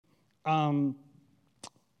um,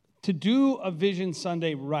 to do a Vision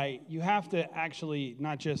Sunday right, you have to actually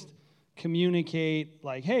not just communicate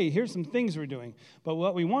like, hey, here's some things we're doing, but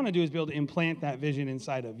what we want to do is be able to implant that vision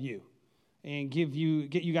inside of you and get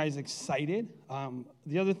you guys excited.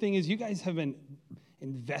 The other thing is you guys have been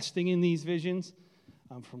investing in these visions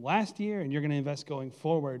from last year, and you're going to invest going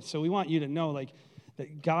forward. So we want you to know like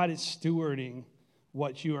that God is stewarding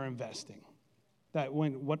what you are investing, that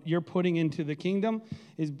when what you're putting into the kingdom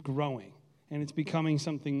is growing, and it's becoming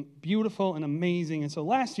something beautiful and amazing. And so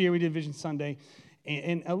last year we did Vision Sunday,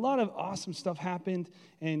 and a lot of awesome stuff happened.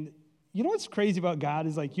 And you know what's crazy about God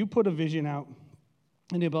is like you put a vision out,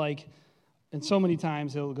 and he'll be like, and so many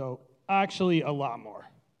times he'll go, actually a lot more.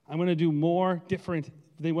 I'm going to do more different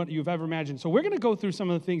than what you've ever imagined. So we're going to go through some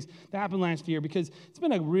of the things that happened last year because it's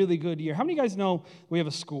been a really good year. How many of you guys know we have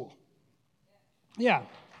a school? Yeah.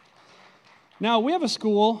 Now, we have a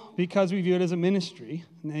school because we view it as a ministry,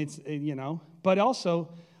 and it's, but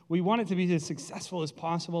also we want it to be as successful as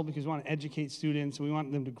possible because we want to educate students, we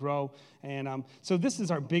want them to grow, and so this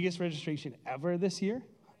is our biggest registration ever this year.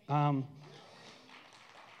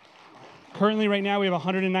 Currently, right now, we have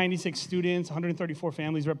 196 students, 134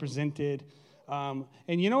 families represented, and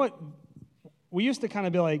you know what? We used to kind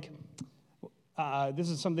of be like, this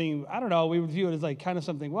is something, I don't know, we would view it as like kind of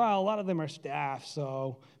something, well, a lot of them are staff,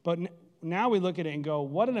 but now we look at it and go,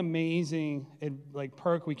 what an amazing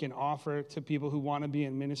perk we can offer to people who want to be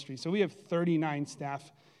in ministry. So we have 39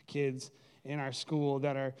 staff kids in our school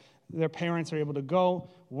that their parents are able to go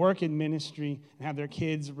work in ministry and have their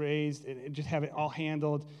kids raised and just have it all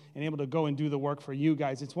handled and able to go and do the work for you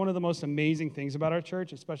guys. It's one of the most amazing things about our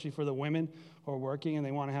church, especially for the women who are working and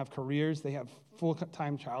they want to have careers. They have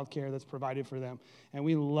full-time childcare that's provided for them. And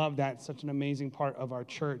we love that. It's such an amazing part of our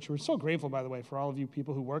church. We're so grateful, by the way, for all of you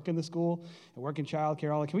people who work in the school and work in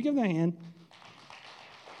childcare. Can we give them a hand?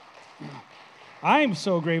 I'm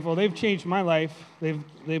so grateful. They've changed my life. They've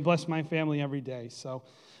blessed my family every day. So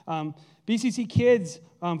BCC Kids,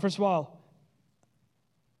 first of all,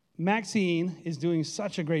 Maxine is doing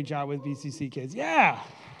such a great job with BCC Kids. Yeah.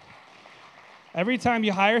 Every time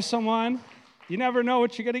you hire someone, you never know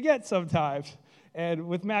what you're going to get sometimes. And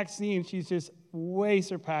with Maxine, she's just way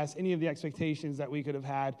surpassed any of the expectations that we could have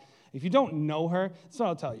had. If you don't know her, so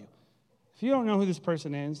I'll tell you. If you don't know who this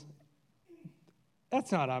person is,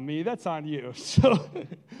 that's not on me, that's on you. So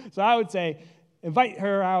I would say invite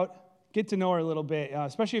her out, get to know her a little bit,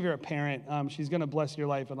 especially if you're a parent. She's going to bless your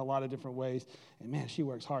life in a lot of different ways. And man, she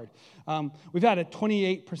works hard. We've had a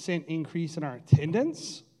 28% increase in our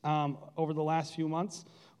attendance over the last few months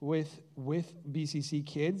with BCC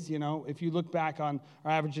Kids. You know, if you look back on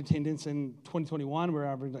our average attendance in 2021, we're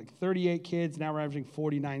averaging like 38 kids. Now we're averaging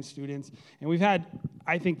 49 students. And we've had,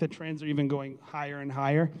 I think the trends are even going higher and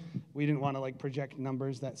higher. We didn't want to project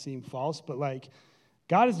numbers that seem false, but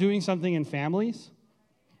God is doing something in families.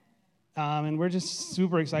 And we're just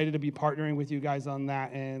super excited to be partnering with you guys on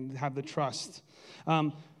that and have the trust.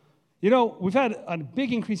 We've had a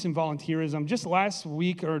big increase in volunteerism. Just last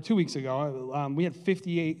week or 2 weeks ago, we had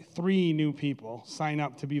 3 new people sign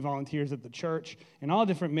up to be volunteers at the church in all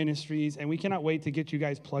different ministries, and we cannot wait to get you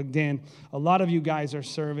guys plugged in. A lot of you guys are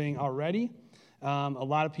serving already. A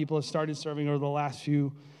lot of people have started serving over the last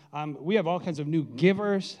few. We have all kinds of new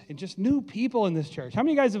givers and just new people in this church. How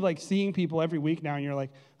many of you guys have seeing people every week now, and you're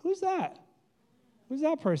like, who's that? Who's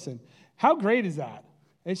that person? How great is that?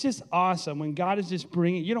 It's just awesome when God is just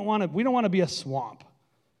bringing. We don't want to be a swamp.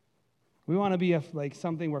 We want to be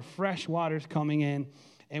something where fresh water's coming in,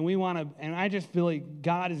 and and I just feel like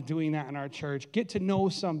God is doing that in our church. Get to know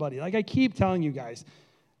somebody. I keep telling you guys,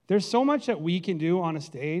 there's so much that we can do on a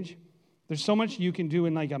stage. There's so much you can do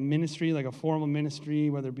in a ministry, a formal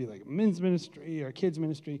ministry, whether it be a men's ministry or a kids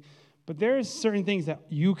ministry. But there's certain things that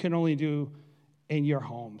you can only do in your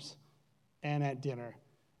homes and at dinner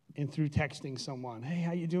and through texting someone. Hey,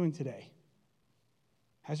 how you doing today?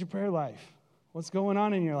 How's your prayer life? What's going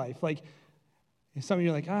on in your life? Some of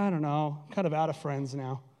you are I don't know, I'm kind of out of friends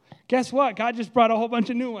now. Guess what? God just brought a whole bunch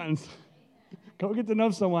of new ones. Go get to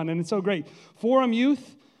know someone, and it's so great. Forum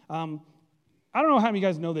Youth, I don't know how many of you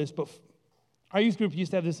guys know this, but our youth group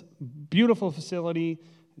used to have this beautiful facility,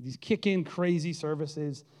 these kick-in crazy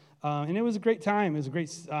services, and it was a great time. It was a great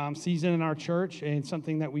season in our church, and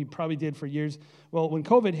something that we probably did for years. Well, when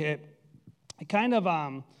COVID hit, it kind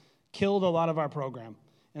of killed a lot of our program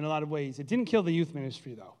in a lot of ways. It didn't kill the youth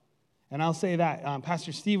ministry, though. And I'll say that.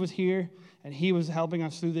 Pastor Steve was here, and he was helping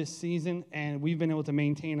us through this season, and we've been able to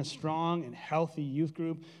maintain a strong and healthy youth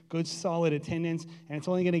group, good, solid attendance, and it's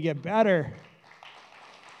only going to get better.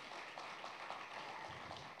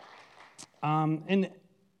 And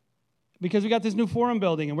because we got this new forum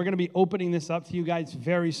building, and we're going to be opening this up to you guys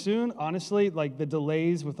very soon. Honestly, like the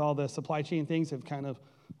delays with all the supply chain things have kind of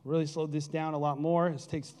really slowed this down a lot more. It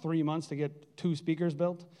takes 3 months to get 2 speakers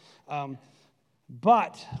built.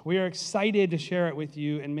 But we are excited to share it with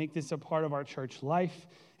you and make this a part of our church life.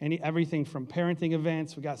 Everything from parenting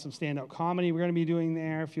events. We got some stand-up comedy we're going to be doing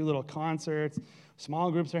there, a few little concerts.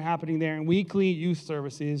 Small groups are happening there, and weekly youth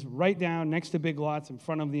services right down next to Big Lots in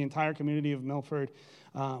front of the entire community of Milford.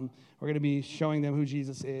 We're going to be showing them who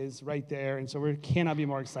Jesus is right there, and so we cannot be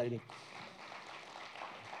more excited.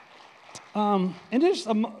 And there's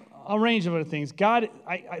a range of other things. God,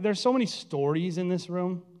 there's so many stories in this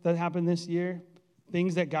room that happened this year,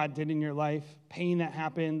 things that God did in your life, pain that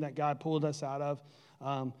happened that God pulled us out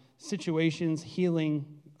of, situations, healing,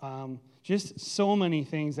 just so many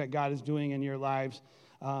things that God is doing in your lives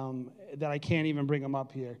that I can't even bring them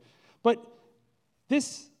up here. But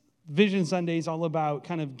this Vision Sunday is all about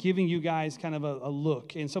kind of giving you guys kind of a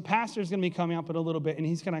look. And so Pastor's going to be coming up in a little bit, and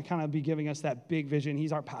he's going to kind of be giving us that big vision.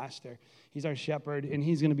 He's our pastor. He's our shepherd, and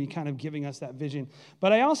he's going to be kind of giving us that vision.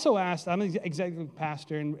 But I also asked, I'm an executive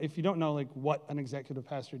pastor, and if you don't know like what an executive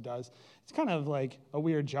pastor does, it's kind of like a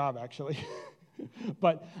weird job, actually.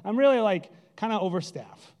 But I'm really like kind of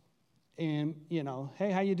overstaff. And,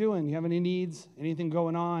 hey, how you doing? You have any needs? Anything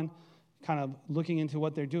going on? Kind of looking into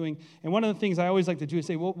what they're doing. And one of the things I always like to do is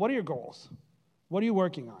say, well, what are your goals? What are you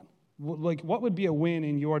working on? Like, what would be a win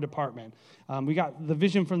in your department? We got the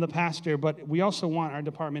vision from the pastor, but we also want our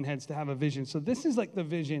department heads to have a vision. So this is like the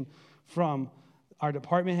vision from our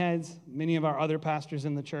department heads, many of our other pastors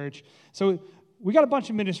in the church. So we got a bunch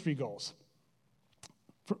of ministry goals.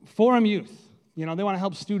 Forum Youth, they want to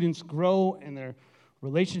help students grow in their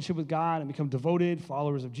relationship with God and become devoted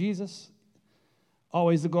followers of Jesus.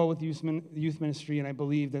 Always the goal with youth ministry, and I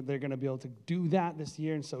believe that they're going to be able to do that this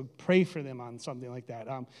year, and so pray for them on something like that.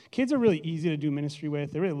 Kids are really easy to do ministry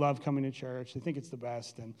with. They really love coming to church. They think it's the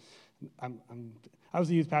best, and I was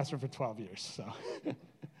a youth pastor for 12 years,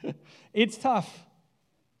 so it's tough.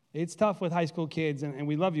 It's tough with high school kids, and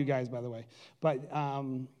we love you guys, by the way, but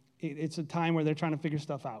it's a time where they're trying to figure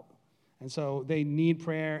stuff out, and so they need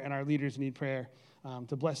prayer, and our leaders need prayer.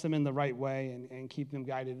 To bless them in the right way and keep them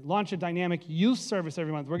guided. Launch a dynamic youth service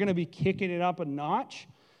every month. We're going to be kicking it up a notch.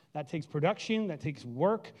 That takes production. That takes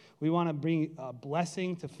work. We want to bring a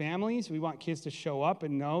blessing to families. We want kids to show up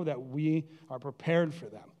and know that we are prepared for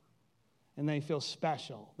them. And they feel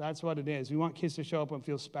special. That's what it is. We want kids to show up and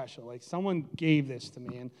feel special. Like someone gave this to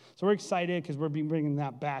me. And so we're excited because we're bringing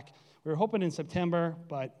that back. We were hoping in September,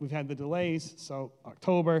 but we've had the delays. So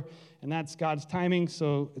October. And that's God's timing.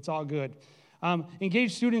 So it's all good.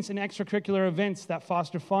 Engage students in extracurricular events that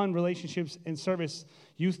foster fun, relationships, and service.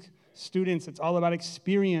 Youth students, it's all about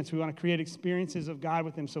experience. We want to create experiences of God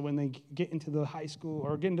with them so when they get into the high school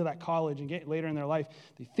or get into that college and get later in their life,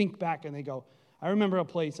 they think back and they go, I remember a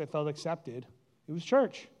place I felt accepted. It was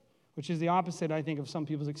church, which is the opposite, I think, of some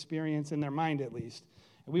people's experience in their mind at least.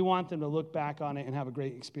 And we want them to look back on it and have a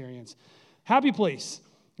great experience. Happy Place.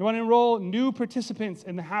 We want to enroll new participants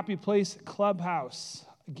in the Happy Place Clubhouse.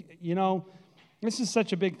 This is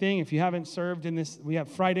such a big thing. If you haven't served in this, we have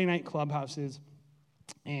Friday night clubhouses,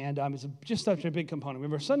 and it's just such a big component. We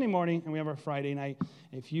have our Sunday morning, and we have our Friday night.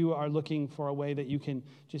 If you are looking for a way that you can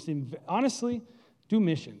just, honestly, do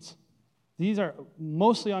missions. These are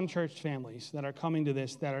mostly unchurched families that are coming to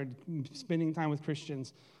this, that are spending time with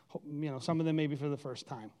Christians, some of them maybe for the first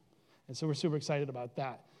time. And so we're super excited about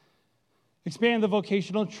that. Expand the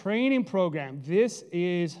vocational training program. This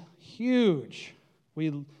is huge.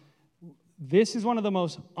 This is one of the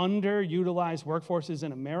most underutilized workforces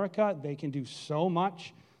in America. They can do so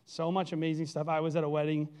much amazing stuff. I was at a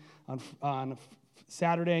wedding on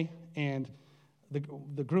Saturday, and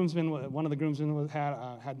the groomsman, one of the groomsmen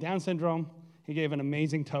had Down syndrome. He gave an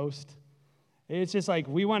amazing toast. It's just like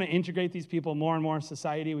we want to integrate these people more and more in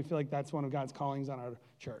society. We feel like that's one of God's callings on our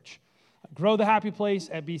church. Grow the Happy Place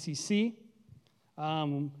at BCC.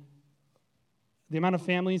 The amount of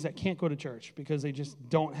families that can't go to church because they just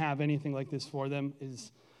don't have anything like this for them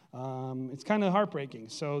is, it's kind of heartbreaking.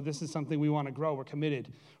 So this is something we want to grow. We're committed.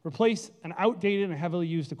 Replace an outdated and heavily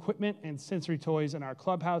used equipment and sensory toys in our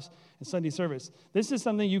clubhouse and Sunday service. This is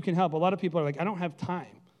something you can help. A lot of people are like, I don't have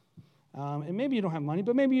time. And maybe you don't have money,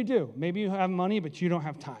 but maybe you do. Maybe you have money, but you don't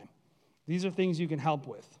have time. These are things you can help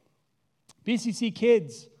with. BCC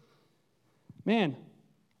Kids. Man,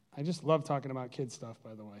 I just love talking about kids stuff,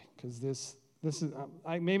 by the way, because this is,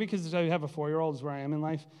 maybe because I have a 4-year-old is where I am in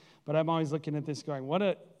life, but I'm always looking at this going,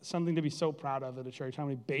 something to be so proud of at a church, how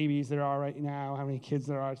many babies there are right now, how many kids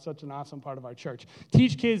there are. It's such an awesome part of our church.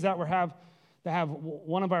 Teach kids that that have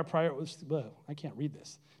one of our priorities. I can't read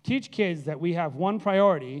this. Teach kids that we have one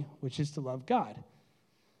priority, which is to love God.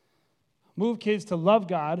 Move kids to love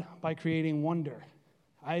God by creating wonder.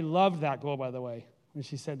 I love that goal, by the way, when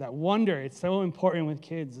she said that. Wonder, it's so important with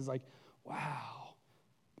kids. It's like, wow.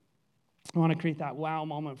 I want to create that wow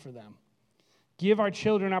moment for them. Give our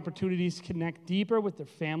children opportunities to connect deeper with their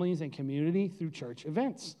families and community through church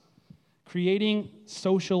events. Creating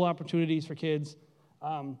social opportunities for kids.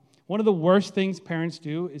 One of the worst things parents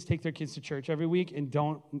do is take their kids to church every week and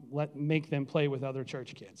don't make them play with other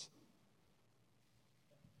church kids.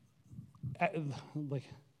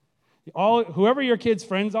 Whoever your kids'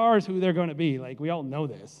 friends are is who they're going to be. Like, we all know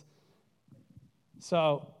this.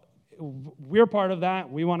 So we're part of that.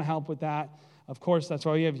 We want to help with that. Of course, that's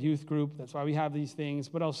why we have youth group. That's why we have these things.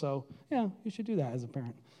 But also, you should do that as a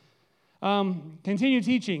parent. Continue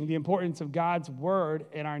teaching the importance of God's word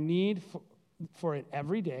and our need for it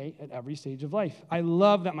every day at every stage of life. I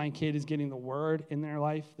love that my kid is getting the word in their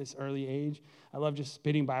life this early age. I love just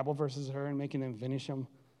spitting Bible verses at her and making them finish them.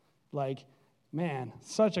 Like, man,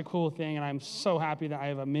 such a cool thing, and I'm so happy that I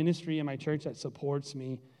have a ministry in my church that supports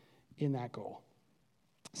me in that goal.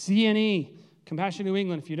 CNE, Compassion New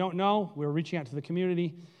England. If you don't know, we're reaching out to the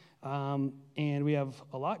community, and we have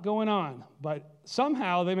a lot going on, but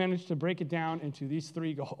somehow they managed to break it down into these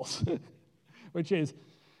 3 goals, which is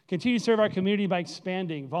continue to serve our community by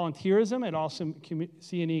expanding volunteerism and also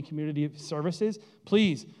CNE community services.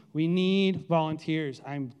 Please, we need volunteers.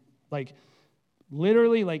 I'm like,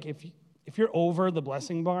 literally, like, if you're over the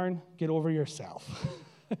blessing barn, get over yourself.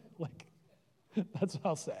 Like, that's what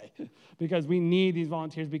I'll say. Because we need these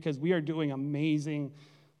volunteers because we are doing amazing,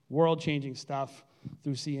 world-changing stuff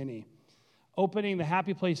through CNE. Opening the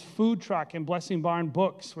Happy Place food truck and Blessing Barn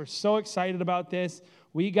books. We're so excited about this.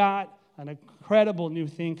 We got an incredible new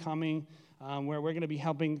thing coming where we're going to be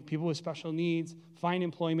helping people with special needs find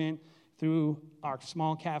employment through our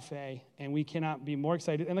small cafe, and we cannot be more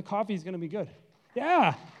excited. And the coffee is going to be good.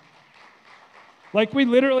 Yeah. Like, we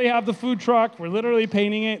literally have the food truck. We're literally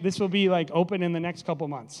painting it. This will be, like, open in the next couple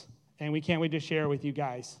months, and we can't wait to share with you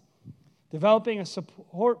guys. Developing a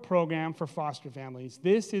support program for foster families.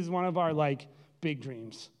 This is one of our, like, big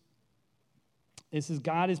dreams.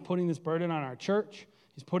 God is putting this burden on our church.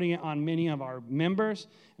 He's putting it on many of our members,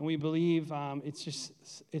 and we believe it's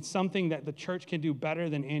something that the church can do better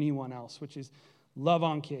than anyone else, which is love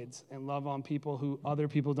on kids and love on people who other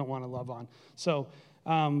people don't want to love on. So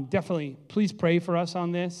definitely, please pray for us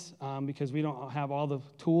on this because we don't have all the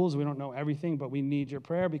tools. We don't know everything, but we need your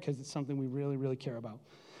prayer because it's something we really, really care about.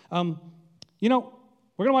 We're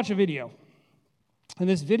going to watch a video, and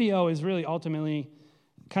this video is really ultimately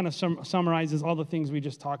kind of summarizes all the things we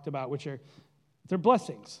just talked about, which are they're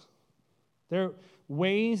blessings. They're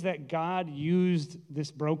ways that God used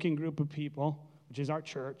this broken group of people, which is our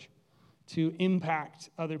church, to impact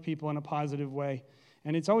other people in a positive way.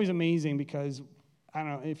 And it's always amazing because, I don't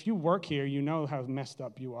know, if you work here, you know how messed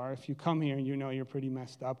up you are. If you come here, you know you're pretty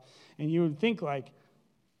messed up. And you would think, like,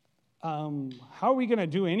 how are we going to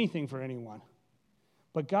do anything for anyone?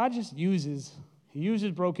 But God just He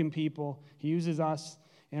uses broken people. He uses us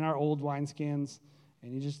in our old wineskins.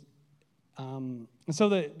 And He just, and so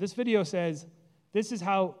this video says, this is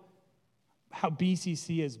how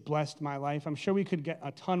BCC has blessed my life. I'm sure we could get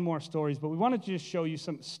a ton more stories, but we wanted to just show you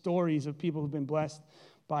some stories of people who've been blessed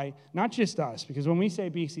by not just us, because when we say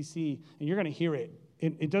BCC, and you're going to hear it,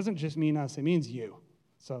 it doesn't just mean us, it means you.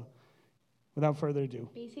 So without further ado.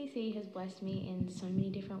 BCC has blessed me in so many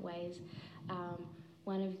different ways.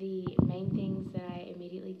 One of the main things that I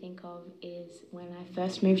immediately think of is when I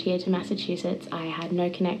first moved here to Massachusetts, I had no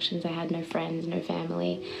connections, I had no friends, no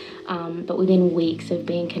family. But within weeks of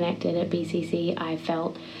being connected at BCC, I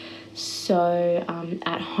felt so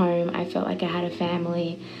at home. I felt like I had a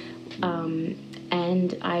family.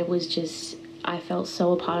 And I felt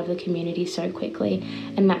so a part of the community so quickly,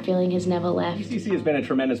 and that feeling has never left. BCC has been a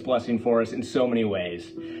tremendous blessing for us in so many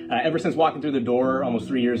ways. Ever since walking through the door almost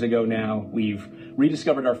 3 years ago now, we've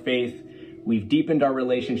rediscovered our faith, we've deepened our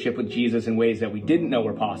relationship with Jesus in ways that we didn't know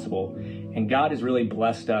were possible, and God has really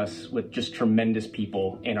blessed us with just tremendous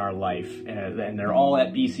people in our life, and they're all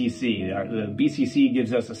at BCC. The BCC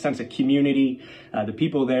gives us a sense of community. The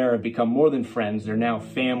people there have become more than friends. They're now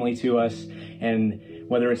family to us, and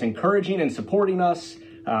whether it's encouraging and supporting us,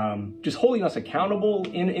 just holding us accountable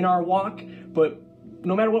in our walk, but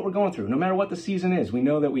no matter what we're going through, no matter what the season is, we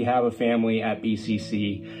know that we have a family at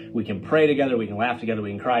BCC. We can pray together, we can laugh together, we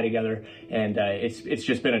can cry together, and it's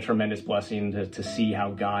just been a tremendous blessing to see how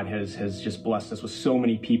God has just blessed us with so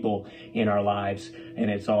many people in our lives, and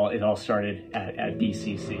it all started at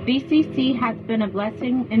BCC. BCC has been a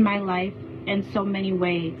blessing in my life in so many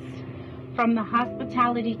ways. From the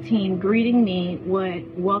hospitality team greeting me with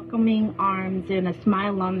welcoming arms and a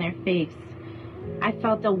smile on their face, I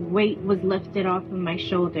felt a weight was lifted off of my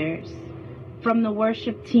shoulders. From the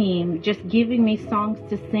worship team just giving me songs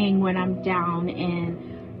to sing when I'm down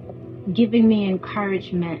and giving me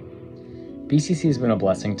encouragement. BCC has been a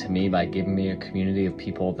blessing to me by giving me a community of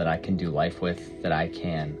people that I can do life with, that I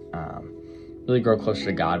can really grow closer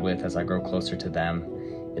to God with as I grow closer to them.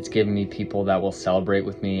 It's given me people that will celebrate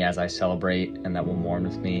with me as I celebrate, and that will mourn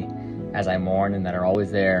with me as I mourn, and that are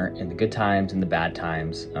always there in the good times and the bad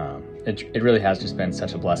times. It really has just been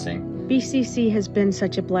such a blessing. BCC has been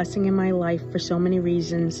such a blessing in my life for so many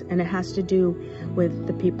reasons, and it has to do with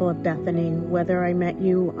the people of Bethany. Whether I met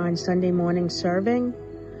you on Sunday morning serving,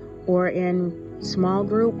 or in small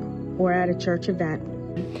group, or at a church event.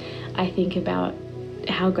 I think about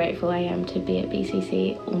how grateful I am to be at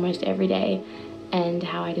BCC almost every day, and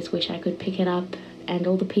how I just wish I could pick it up and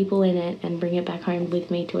all the people in it and bring it back home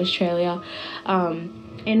with me to Australia.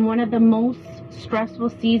 In one of the most stressful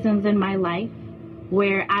seasons in my life,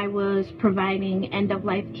 where I was providing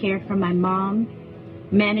end-of-life care for my mom,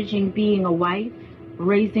 managing being a wife,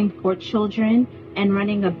 raising 4 children, and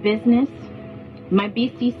running a business, my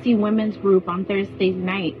BCC women's group on Thursday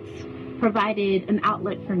nights provided an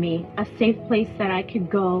outlet for me, a safe place that I could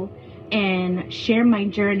go and share my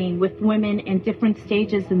journey with women in different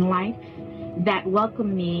stages in life that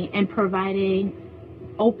welcomed me and providing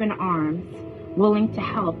open arms, willing to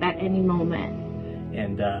help at any moment.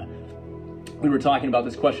 And we were talking about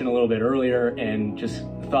this question a little bit earlier, and just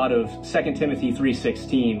thought of 2 Timothy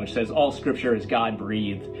 3:16, which says, all scripture is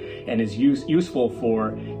God-breathed and is useful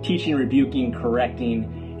for teaching, rebuking,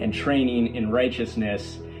 correcting, and training in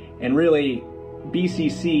righteousness. And really,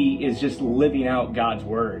 BCC is just living out God's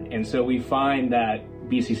word. And so we find that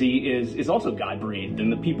BCC is also God-breathed,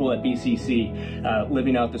 and the people at BCC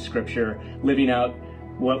living out the scripture, living out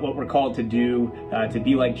what we're called to do, to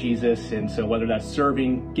be like Jesus. And so whether that's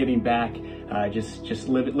serving, giving back, just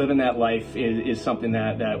living that life is something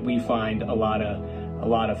that we find a lot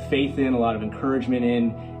of faith in, a lot of encouragement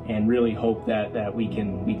in, and really hope that we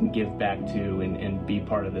can give back to and be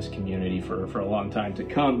part of this community for a long time to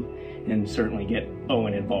come, and certainly get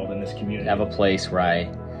Owen involved in this community. I have a place where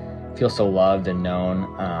I feel so loved and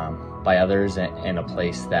known by others, and a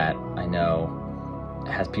place that I know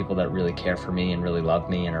has people that really care for me and really love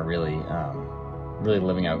me and are really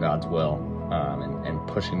living out God's will and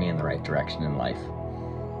pushing me in the right direction in life.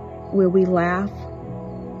 Where we laugh,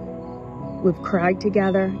 we've cried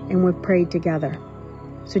together, and we've prayed together.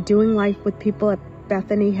 So doing life with people at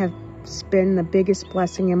Bethany has been the biggest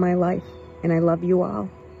blessing in my life, and I love you all.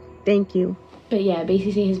 Thank you. But yeah,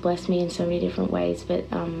 BCC has blessed me in so many different ways, but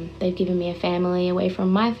they've given me a family away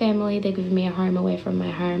from my family, they've given me a home away from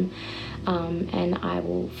my home, and I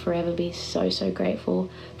will forever be so grateful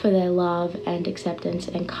for their love and acceptance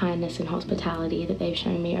and kindness and hospitality that they've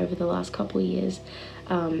shown me over the last couple of years,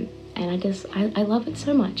 and I love it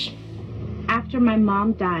so much. After my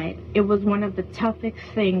mom died, it was one of the toughest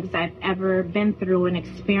things I've ever been through and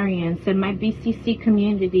experienced, and my BCC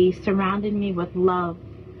community surrounded me with love,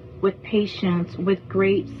 with patience, with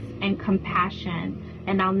grace and compassion,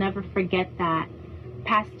 and I'll never forget that.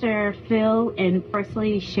 Pastor Phil and First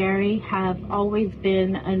Lady Sherry have always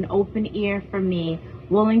been an open ear for me,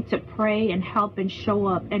 willing to pray and help and show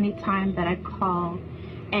up anytime that I call,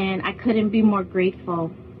 and I couldn't be more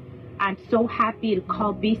grateful. I'm so happy to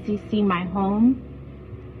call BCC my home.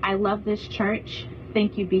 I love this church.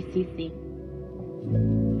 Thank you, BCC.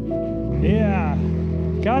 Yeah,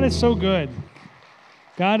 God is so good.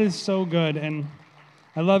 God is so good, and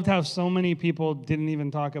I loved how so many people didn't even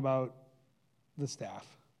talk about the staff.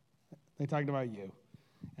 They talked about you.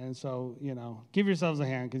 And so, give yourselves a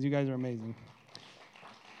hand, because you guys are amazing.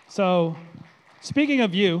 So, speaking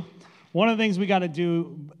of you, one of the things we got to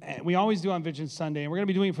do, we always do on Vision Sunday, and we're going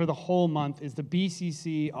to be doing it for the whole month, is the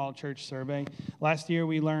BCC All-Church Survey. Last year,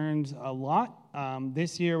 we learned a lot.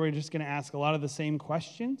 This year, we're just going to ask a lot of the same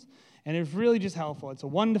questions, and it's really just helpful. It's a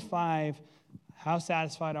 1 to 5. How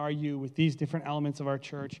satisfied are you with these different elements of our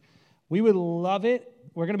church? We would love it.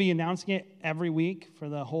 We're going to be announcing it every week for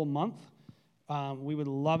the whole month. We would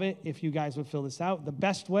love it if you guys would fill this out. The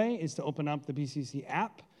best way is to open up the BCC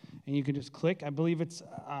app, and you can just click. I believe it's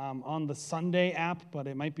on the Sunday app, but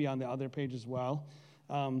it might be on the other page as well.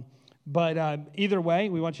 But either way,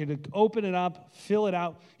 we want you to open it up, fill it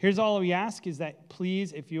out. Here's all we ask is that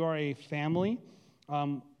please, if you are a family,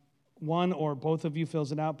 one or both of you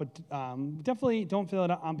fills it out, but definitely don't fill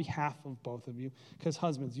it out on behalf of both of you, because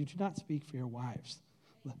husbands, you do not speak for your wives.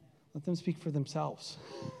 Let them speak for themselves.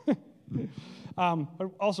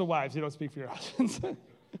 Also wives, you don't speak for your husbands.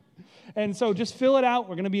 And so just fill it out.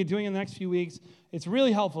 We're going to be doing it in the next few weeks. It's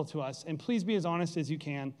really helpful to us, and please be as honest as you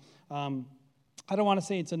can. I don't want to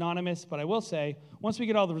say it's anonymous, but I will say, once we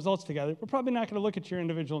get all the results together, we're probably not going to look at your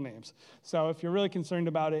individual names. So if you're really concerned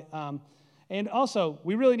about it, and also,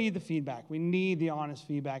 we really need the feedback. We need the honest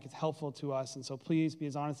feedback. It's helpful to us, and so please be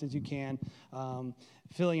as honest as you can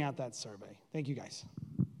filling out that survey. Thank you, guys.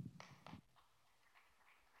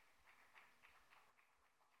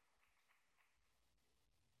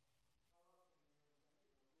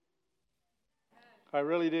 I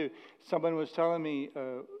really do. Someone was telling me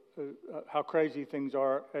how crazy things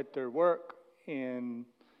are at their work, and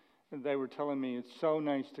they were telling me it's so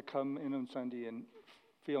nice to come in on Sunday and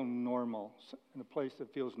feel normal, in a place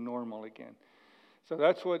that feels normal again. So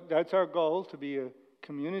that's our goal, to be a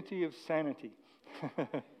community of sanity.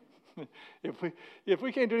 If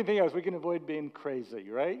we can't do anything else, we can avoid being crazy,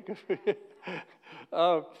 right?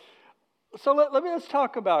 So let's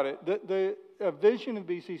talk about it. The vision of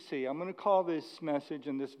BCC. I'm going to call this message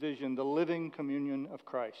and this vision the living communion of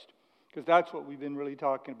Christ, because that's what we've been really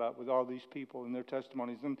talking about with all these people and their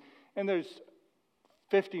testimonies. And there's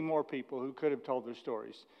 50 more people who could have told their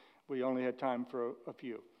stories. We only had time for a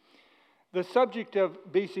few. The subject of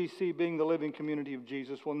BCC being the living community of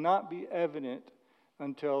Jesus will not be evident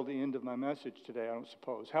until the end of my message today, I don't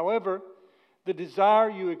suppose. However, the desire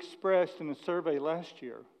you expressed in a survey last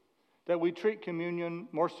year that we treat communion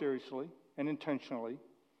more seriously and intentionally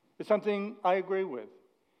is something I agree with.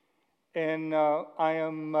 And I'm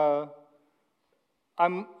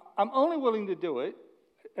only willing to do it.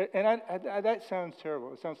 And that sounds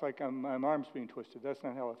terrible. It sounds like my arm's being twisted. That's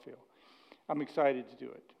not how I feel. I'm excited to do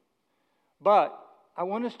it. But I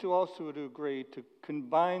want us to also agree to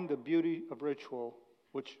combine the beauty of ritual,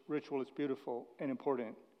 which ritual is beautiful and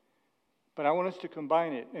important. But I want us to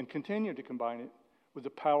combine it and continue to combine it with the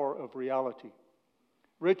power of reality.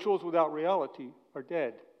 Rituals without reality are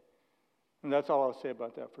dead. And that's all I'll say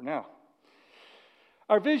about that for now.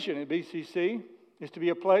 Our vision at BCC is to be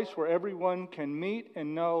a place where everyone can meet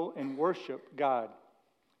and know and worship God,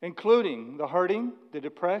 including the hurting, the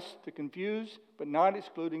depressed, the confused, but not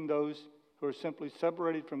excluding those who are simply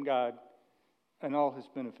separated from God and all His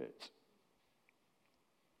benefits.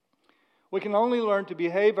 We can only learn to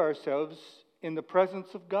behave ourselves in the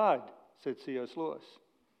presence of God, said C.S. Lewis.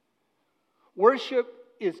 Worship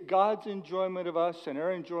is God's enjoyment of us and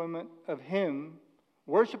our enjoyment of Him.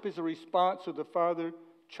 Worship is a response to the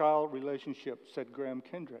father-child relationship, said Graham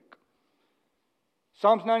Kendrick.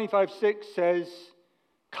 Psalms 95:6 says,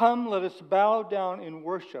 "Come, let us bow down in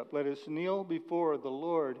worship. Let us kneel before the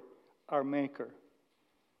Lord our Maker."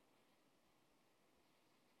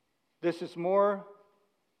 This is more,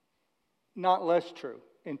 not less true,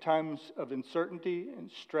 in times of uncertainty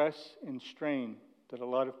and stress and strain that a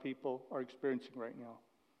lot of people are experiencing right now.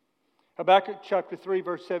 Habakkuk chapter 3,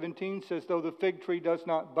 verse 17 says, "Though the fig tree does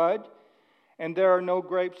not bud, and there are no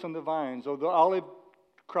grapes on the vines, though the olive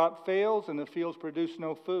crop fails and the fields produce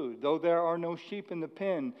no food, though there are no sheep in the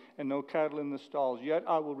pen and no cattle in the stalls, yet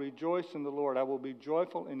I will rejoice in the Lord. I will be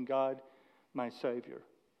joyful in God, my Savior."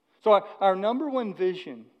 So our number one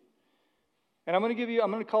vision, and I'm going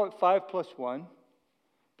to call it 5+1,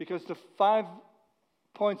 because the 5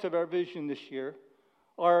 points of our vision this year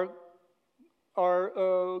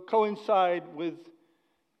coincide with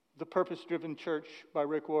the Purpose-Driven Church by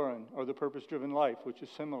Rick Warren, or the Purpose-Driven Life, which is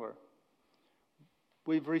similar.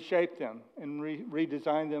 We've reshaped them and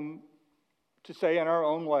redesigned them to say in our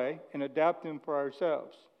own way and adapt them for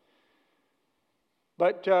ourselves.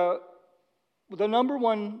 But the number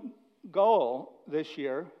one goal this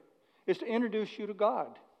year is to introduce you to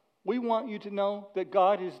God. We want you to know that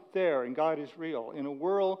God is there and God is real in a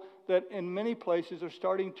world that in many places are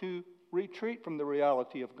starting to retreat from the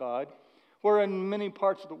reality of God, where in many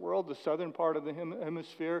parts of the world, the southern part of the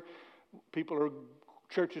hemisphere,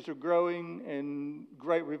 churches are growing and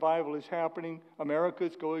great revival is happening. America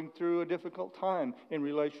is going through a difficult time in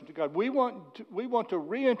relation to God. We want to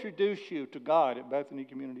reintroduce you to God at Bethany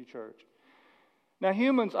Community Church. Now,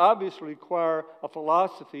 humans obviously require a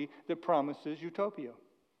philosophy that promises utopia.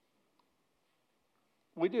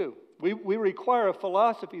 We do. We require a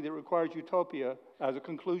philosophy that requires utopia as a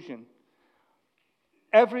conclusion.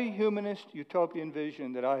 Every humanist utopian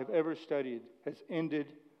vision that I have ever studied has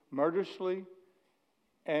ended murderously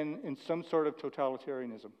and in some sort of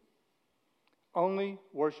totalitarianism. Only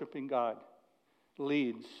worshiping God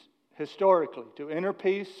leads historically to inner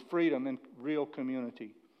peace, freedom, and real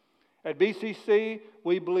community. At BCC,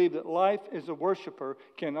 we believe that life as a worshiper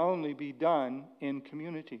can only be done in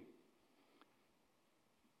community.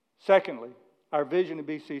 Secondly, Our vision at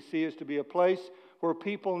BCC is to be a place where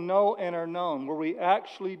people know and are known, where we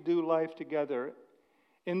actually do life together.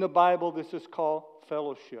 In the Bible, this is called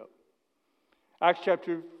fellowship. Acts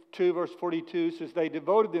chapter 2, verse 42 says, they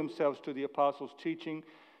devoted themselves to the apostles' teaching,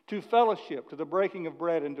 to fellowship, to the breaking of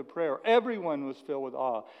bread, and to prayer. Everyone was filled with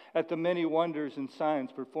awe at the many wonders and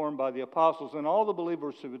signs performed by the apostles, and all the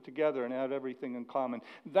believers were together and had everything in common.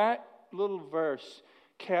 That little verse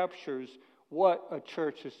captures what a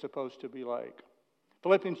church is supposed to be like.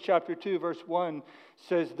 Philippians chapter 2, verse 1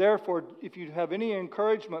 says, therefore, if you have any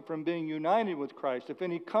encouragement from being united with Christ, if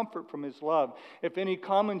any comfort from His love, if any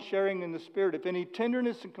common sharing in the Spirit, if any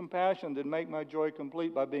tenderness and compassion, then make my joy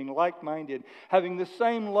complete by being like-minded, having the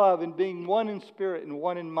same love and being one in spirit and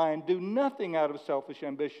one in mind. Do nothing out of selfish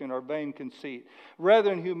ambition or vain conceit.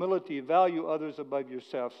 Rather, in humility, value others above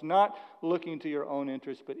yourselves, not looking to your own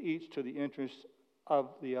interests, but each to the interests of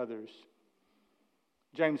the others.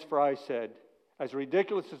 James Fry said, as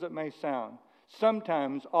ridiculous as it may sound,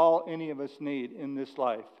 sometimes all any of us need in this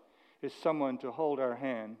life is someone to hold our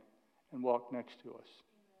hand and walk next to us.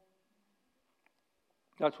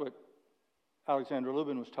 That's what Alexander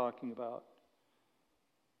Lubin was talking about.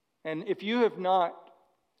 And if you've not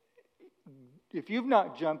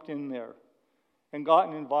jumped in there and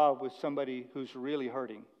gotten involved with somebody who's really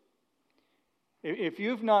hurting, if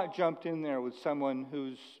you've not jumped in there with someone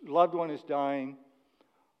whose loved one is dying,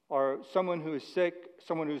 or someone who is sick,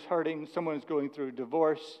 someone who's hurting, someone who's going through a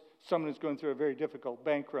divorce, someone who's going through a very difficult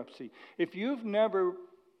bankruptcy. If you've never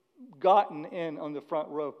gotten in on the front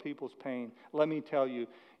row of people's pain, let me tell you,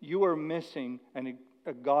 you are missing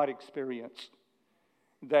a God experience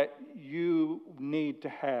that you need to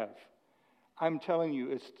have. I'm telling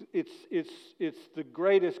you, it's the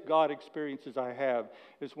greatest God experiences I have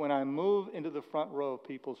is when I move into the front row of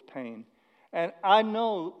people's pain. And I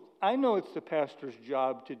know it's the pastor's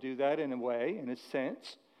job to do that in a way, in a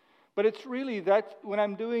sense. But it's really that when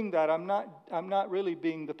I'm doing that, I'm not really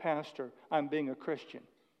being the pastor. I'm being a Christian.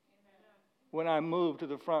 When I move to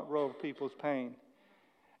the front row of people's pain.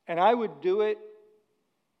 And I would do it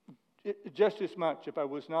just as much if I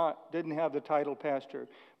didn't have the title pastor,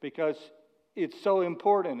 because it's so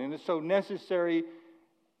important and it's so necessary.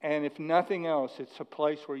 And if nothing else, it's a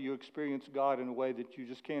place where you experience God in a way that you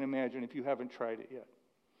just can't imagine if you haven't tried it yet.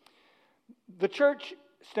 The church,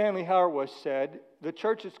 Stanley Hauerwas said, the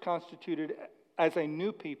church is constituted as a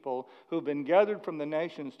new people who have been gathered from the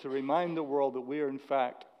nations to remind the world that we are in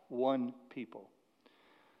fact one people.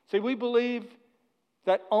 See, we believe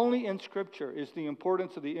that only in Scripture is the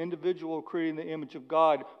importance of the individual creating the image of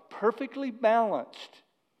God perfectly balanced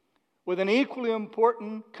with an equally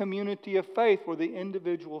important community of faith where the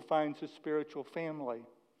individual finds a spiritual family.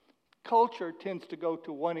 Culture tends to go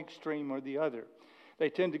to one extreme or the other. They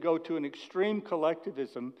tend to go to an extreme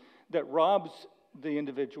collectivism that robs the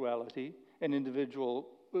individuality and individual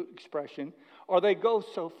expression, or they go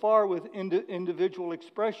so far with individual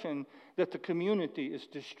expression that the community is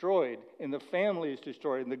destroyed and the family is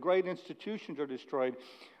destroyed and the great institutions are destroyed.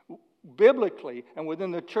 Biblically and within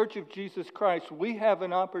the Church of Jesus Christ, we have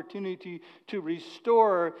an opportunity to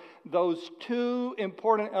restore those two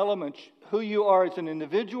important elements: who you are as an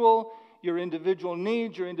individual, your individual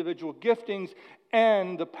needs, your individual giftings,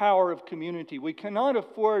 and the power of community. We cannot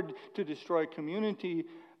afford to destroy community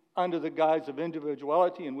under the guise of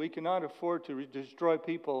individuality, and we cannot afford to destroy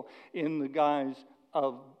people in the guise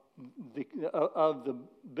of the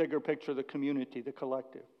bigger picture, the community, the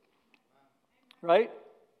collective. Right?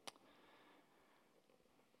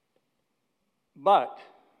 But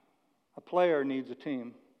a player needs a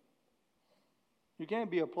team. You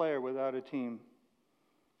can't be a player without a team.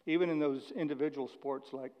 Even in those individual sports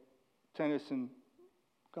like tennis and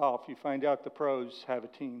golf, you find out the pros have a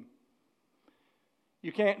team.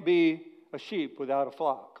 You can't be a sheep without a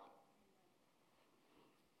flock.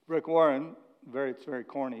 Rick Warren, it's very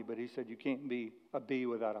corny, but he said you can't be a bee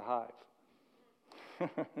without a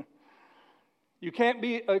hive. You can't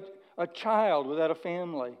be a child without a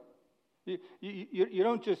family. You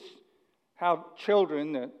don't just have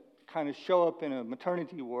children that kind of show up in a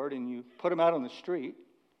maternity ward and you put them out on the street.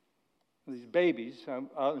 These babies out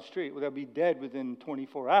on the street, they'll be dead within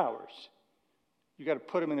 24 hours. You got to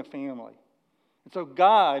put them in a family. And so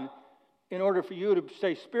God, in order for you to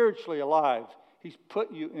stay spiritually alive, He's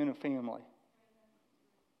put you in a family.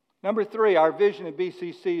 Number 3, our vision at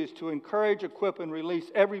BCC is to encourage, equip, and release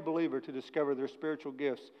every believer to discover their spiritual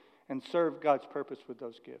gifts and serve God's purpose with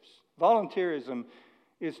those gifts. Volunteerism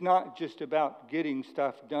is not just about getting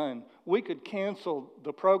stuff done. We could cancel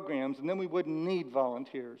the programs and then we wouldn't need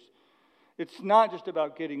volunteers. It's not just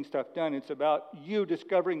about getting stuff done. It's about you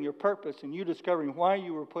discovering your purpose and you discovering why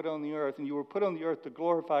you were put on the earth. And you were put on the earth to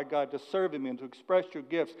glorify God, to serve Him, and to express your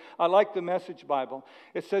gifts. I like the Message Bible.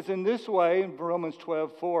 It says, in this way, in Romans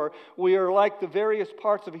 12:4, we are like the various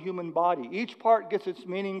parts of a human body. Each part gets its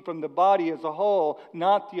meaning from the body as a whole,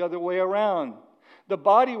 not the other way around. The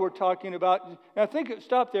body we're talking about, and I think,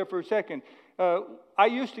 stop there for a second. I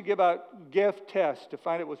used to give out gift tests to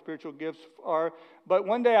find out what spiritual gifts are, but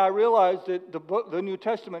one day I realized that the New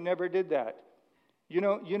Testament never did that. You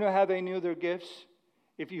know how they knew their gifts?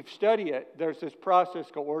 If you study it, there's this process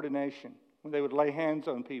called ordination, when they would lay hands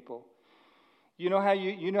on people. You know how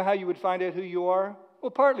you would find out who you are?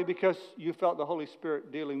 Well, partly because you felt the Holy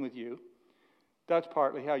Spirit dealing with you. That's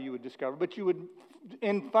partly how you would discover. But you would,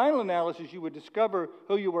 in final analysis, you would discover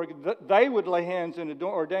who you were. They would lay hands and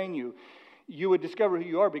ordain you. You would discover who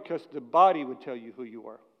you are because the body would tell you who you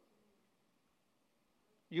are.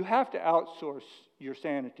 You have to outsource your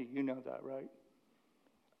sanity. You know that, right?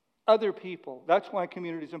 Other people. That's why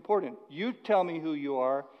community is important. You tell me who you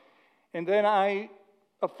are, and then I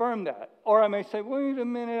affirm that. Or I may say, wait a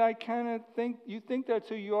minute, I kind of think, you think that's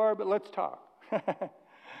who you are, but let's talk.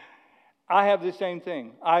 I have the same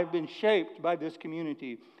thing. I've been shaped by this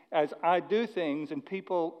community. As I do things and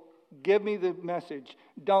people give me the message,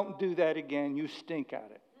 don't do that again, you stink at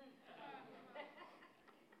it.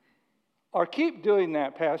 Or keep doing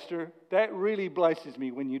that, Pastor. That really blesses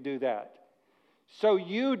me when you do that. So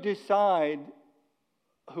you decide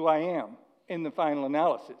who I am in the final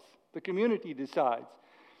analysis. The community decides.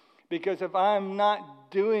 Because if I'm not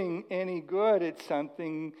doing any good at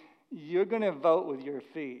something, you're going to vote with your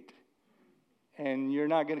feet. And you're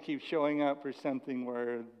not going to keep showing up for something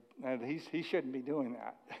where he shouldn't be doing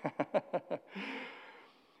that.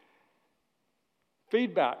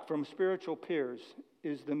 Feedback from spiritual peers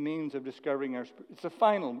is the means of discovering it's the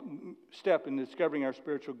final step in discovering our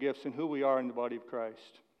spiritual gifts and who we are in the body of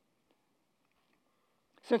Christ.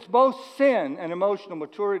 Since both sin and emotional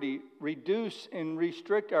maturity reduce and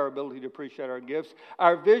restrict our ability to appreciate our gifts,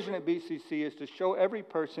 our vision at BCC is to show every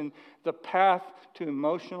person the path to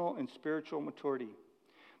emotional and spiritual maturity.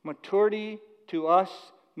 Maturity to us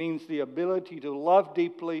means the ability to love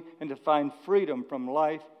deeply and to find freedom from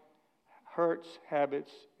life, hurts,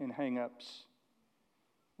 habits, and hang-ups.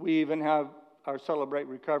 We even have our Celebrate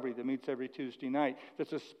Recovery that meets every Tuesday night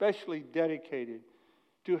that's especially dedicated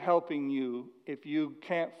to helping you if you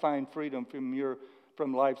can't find freedom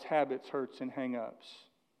from life's habits, hurts, and hang-ups.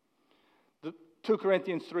 2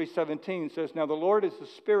 Corinthians 3:17 says, now the Lord is the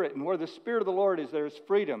Spirit, and where the Spirit of the Lord is, there is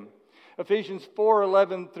freedom. Ephesians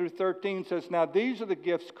 4:11 through 13 says, now these are the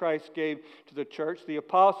gifts Christ gave to the church, the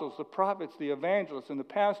apostles, the prophets, the evangelists, and the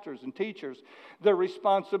pastors and teachers. Their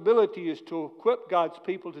responsibility is to equip God's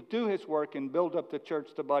people to do His work and build up the church,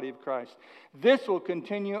 the body of Christ. This will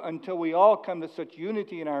continue until we all come to such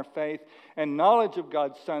unity in our faith and knowledge of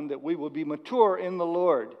God's Son that we will be mature in the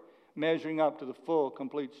Lord, measuring up to the full,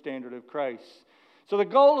 complete standard of Christ. So the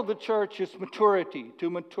goal of the church is maturity, to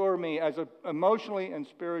mature me as emotionally and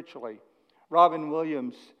spiritually. Robin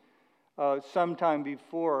Williams, sometime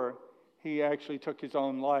before he actually took his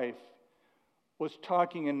own life, was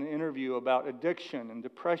talking in an interview about addiction and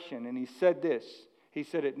depression, and he said this. He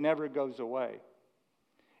said, it never goes away.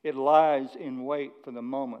 It lies in wait for the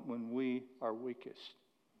moment when we are weakest.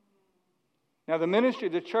 Now, the ministry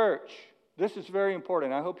of the church, this is very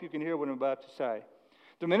important. I hope you can hear what I'm about to say.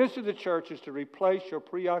 The ministry of the church is to replace your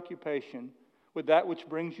preoccupation with that which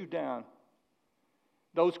brings you down.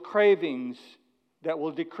 Those cravings that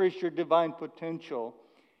will decrease your divine potential,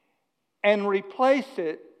 and replace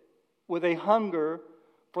it with a hunger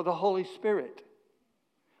for the Holy Spirit,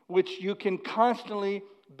 which you can constantly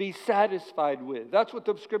be satisfied with. That's what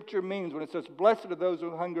the scripture means when it says, blessed are those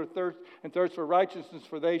who hunger and thirst for righteousness,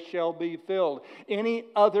 for they shall be filled. Any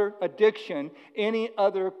other addiction, any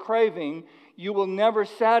other craving, you will never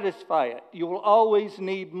satisfy it. You will always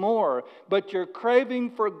need more. But your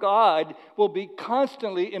craving for God will be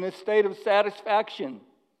constantly in a state of satisfaction.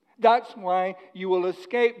 That's why you will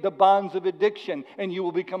escape the bonds of addiction and you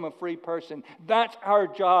will become a free person. That's our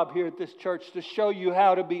job here at this church, to show you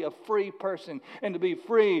how to be a free person and to be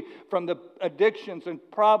free from the addictions and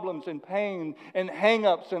problems and pain and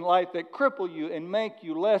hang-ups in life that cripple you and make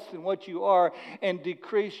you less than what you are and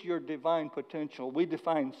decrease your divine potential. We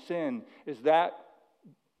define sin as that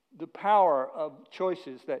the power of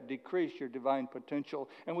choices that decrease your divine potential,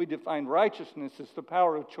 and we define righteousness as the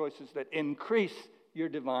power of choices that increase your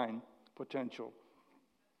divine potential.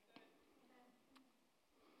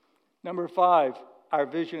 Number 5, our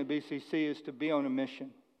vision at BCC is to be on a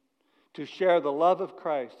mission. to share the love of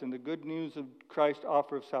Christ and the good news of Christ's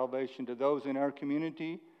offer of salvation to those in our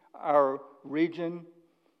community, our region.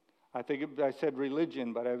 I think I said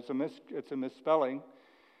religion, but it's a misspelling.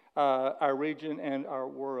 Our region and our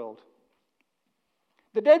world.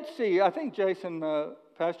 The Dead Sea, I think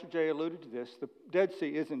Pastor Jay alluded to this. The Dead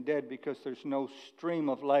Sea isn't dead because there's no stream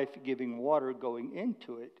of life-giving water going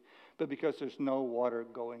into it, but because there's no water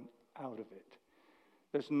going out of it.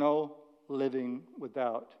 There's no living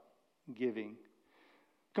without giving.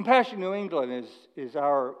 Compassion New England is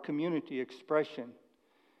our community expression.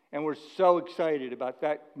 And we're so excited about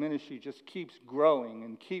that ministry. Just keeps growing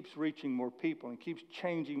and keeps reaching more people and keeps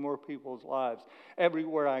changing more people's lives.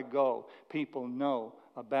 Everywhere I go, people know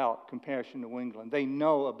about Compassion New England. They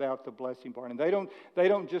know about the Blessing Barn. And they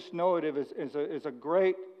don't just know it as a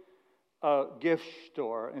great gift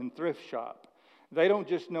store and thrift shop. They don't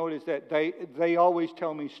just know it as that. They always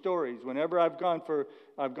tell me stories. Whenever I've gone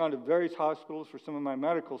to various hospitals for some of my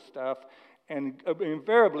medical stuff, and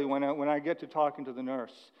invariably when I get to talking to the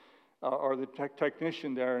nurse or the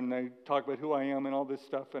technician there, and they talk about who I am and all this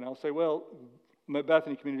stuff, and I'll say, well, I'm at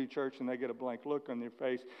Bethany Community Church, and they get a blank look on their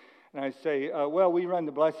face. And I say, well, we run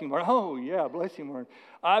the Blessing Barn. Oh, yeah, Blessing Barn.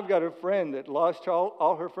 I've got a friend that lost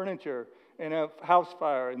all her furniture in a house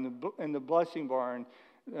fire in the Blessing Barn.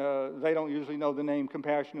 They don't usually know the name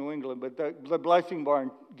Compassion New England, but the Blessing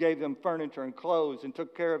Barn gave them furniture and clothes and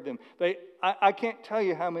took care of them. I can't tell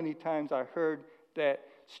you how many times I heard that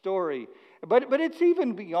story. But it's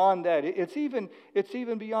even beyond that. It's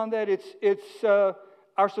even beyond that. It's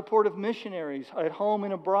our support of missionaries at home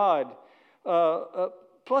and abroad.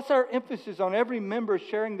 Plus our emphasis on every member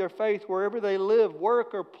sharing their faith wherever they live,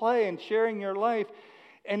 work, or play, and sharing your life.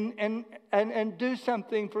 And do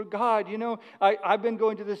something for God. You know, I've been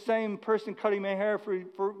going to the same person cutting my hair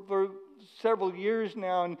for several years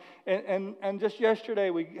now, and just yesterday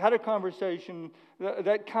we had a conversation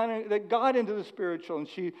that got into the spiritual, and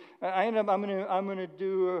I'm going to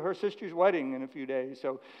do her sister's wedding in a few days.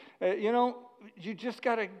 So, you just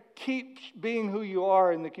got to keep being who you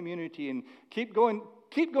are in the community, and keep going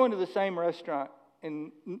to the same restaurant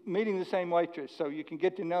and meeting the same waitress so you can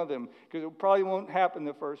get to know them, because it probably won't happen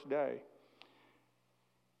the first day.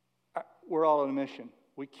 We're all on a mission.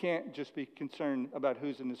 We can't just be concerned about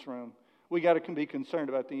who's in this room. We got to be concerned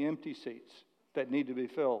about the empty seats that need to be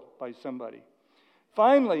filled by somebody.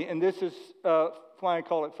 Finally, and this is why I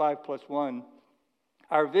call it 5+1,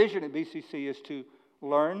 our vision at BCC is to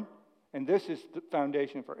learn, and this is the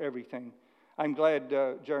foundation for everything. I'm glad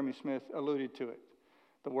Jeremy Smith alluded to it,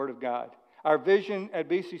 the Word of God. Our vision at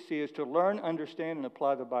BCC is to learn, understand, and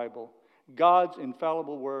apply the Bible, God's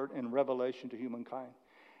infallible word and revelation to humankind.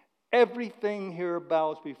 Everything here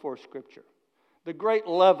bows before Scripture. The great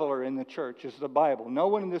leveler in the church is the Bible. No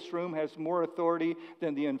one in this room has more authority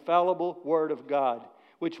than the infallible Word of God,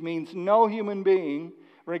 which means no human being,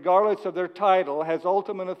 regardless of their title, has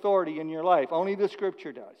ultimate authority in your life. Only the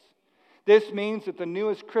Scripture does. This means that the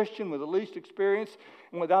newest Christian with the least experience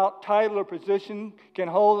and without title or position can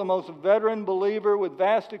hold the most veteran believer with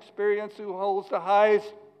vast experience who holds the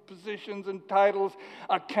highest positions and titles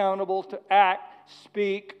accountable to act,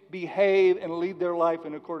 speak, behave, and lead their life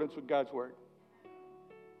in accordance with God's Word.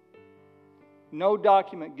 No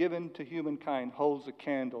document given to humankind holds a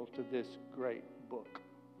candle to this great book.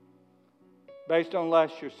 Based on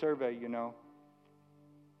last year's survey, you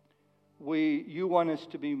want us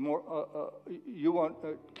to be more. You want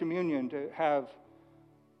communion to have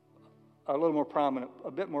a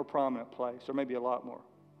bit more prominent place, or maybe a lot more.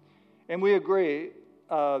 And we agree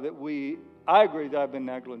I agree that I've been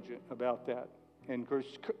negligent about that. And of course,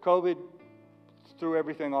 COVID threw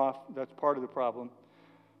everything off. That's part of the problem.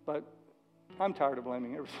 But I'm tired of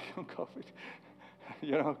blaming everything on COVID.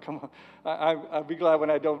 Come on. I'll be glad when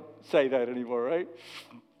I don't say that anymore, right?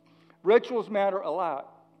 Rituals matter a lot.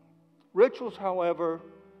 Rituals, however,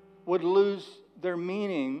 would lose their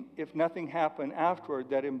meaning if nothing happened afterward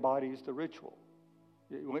that embodies the ritual.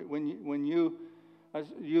 When you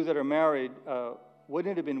that are married,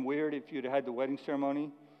 wouldn't it have been weird if you'd had the wedding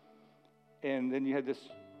ceremony and then you had this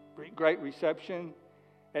great reception?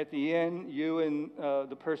 At the end, you and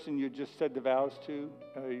the person you just said the vows to,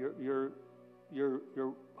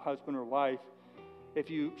 your husband or wife, if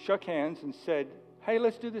you shook hands and said, hey,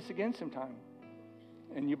 let's do this again sometime,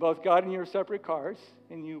 and you both got in your separate cars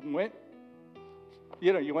and you went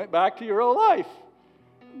back to your old life,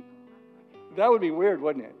 that would be weird,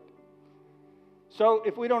 wouldn't it? So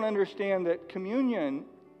if we don't understand that communion,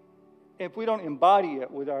 if we don't embody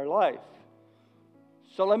it with our life,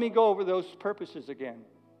 so let me go over those purposes again.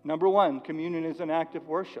 Number one, communion is an act of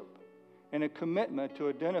worship and a commitment to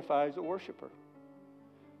identify as a worshiper.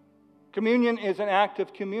 Communion is an act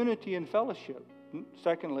of community and fellowship.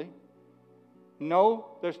 Secondly,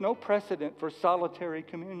 there's no precedent for solitary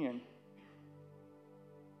communion.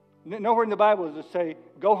 Nowhere in the Bible does it say,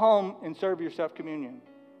 go home and serve yourself communion.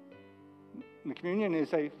 The communion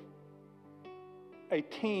is a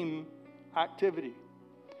team activity.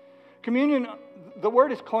 Communion, the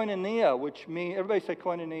word is koinonia, which means, everybody say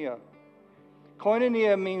koinonia.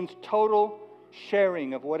 Koinonia means total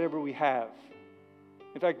sharing of whatever we have.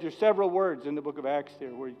 In fact, there's several words in the book of Acts there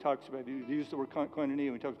where he talks about, he used the word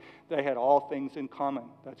koinonia. He talks, they had all things in common.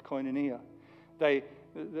 That's koinonia. They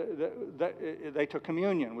took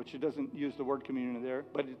communion, which it doesn't use the word communion there,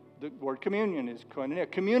 but the word communion is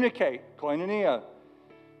koinonia. Communicate, koinonia.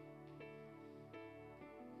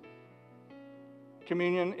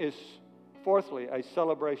 Communion is, fourthly, a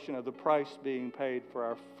celebration of the price being paid for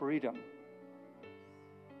our freedom.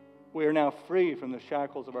 We are now free from the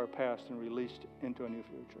shackles of our past and released into a new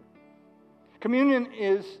future. Communion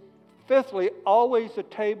is, fifthly, always a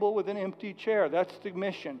table with an empty chair. That's the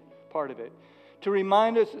mission part of it. To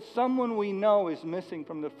remind us that someone we know is missing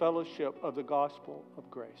from the fellowship of the gospel of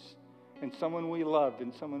grace. And someone we love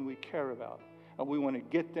and someone we care about. And we want to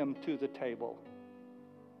get them to the table.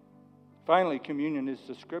 Finally, communion is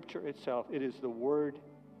the Scripture itself. It is the Word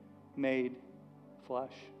made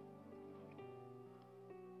flesh.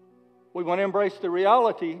 We want to embrace the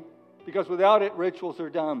reality because without it, rituals are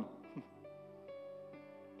dumb.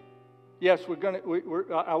 Yes,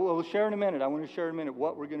 I will share in a minute. I want to share in a minute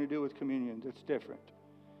what we're going to do with communion that's different.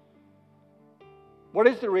 What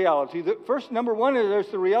is the reality? First, number one, there's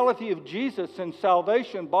the reality of Jesus and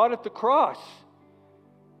salvation bought at the cross.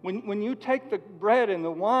 When you take the bread and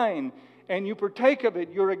the wine and you partake of it,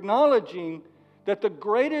 you're acknowledging that the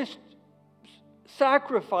greatest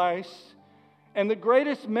sacrifice and the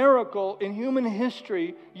greatest miracle in human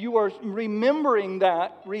history, you are remembering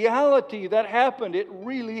that reality that happened. It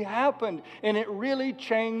really happened, and it really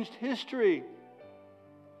changed history.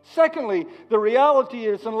 Secondly, the reality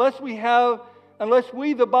is unless we,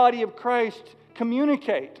 the body of Christ,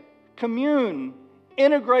 communicate, commune,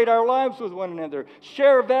 integrate our lives with one another,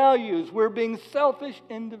 share values, we're being selfish,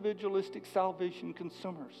 individualistic salvation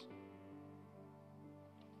consumers.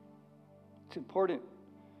 It's important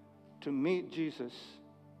to meet Jesus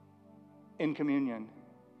in communion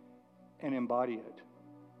and embody it.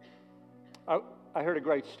 I heard a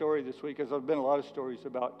great story this week, as there have been a lot of stories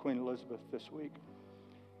about Queen Elizabeth this week.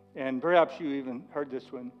 And perhaps you even heard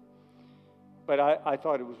this one. But I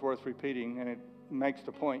thought it was worth repeating, and it makes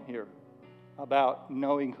the point here about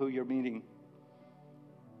knowing who you're meeting.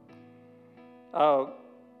 A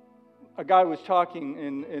guy was talking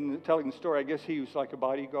and telling the story. I guess he was like a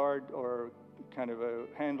bodyguard or kind of a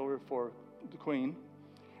handler for the Queen.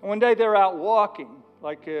 And one day they're out walking,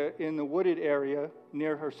 like in the wooded area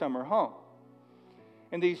near her summer home.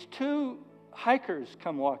 And these two hikers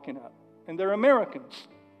come walking up. And they're American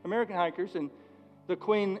hikers. And the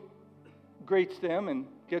Queen greets them and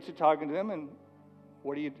gets to talking to them. And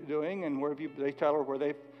what are you doing? And where have you? They tell her where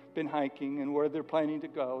they've been hiking and where they're planning to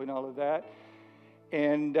go and all of that.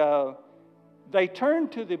 And they turn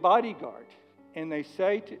to the bodyguard. And they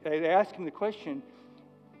ask him the question,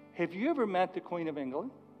 have you ever met the Queen of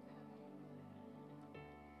England?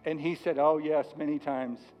 And he said, oh, yes, many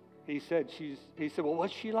times. He said, well,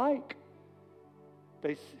 what's she like?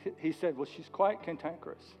 He said, well, she's quite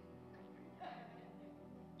cantankerous.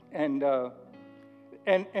 And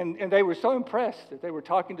they were so impressed that they were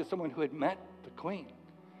talking to someone who had met the Queen.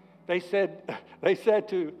 They said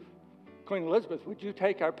to Queen Elizabeth, would you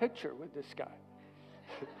take our picture with this guy?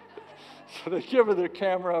 So they give her their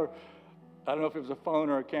camera. I don't know if it was a phone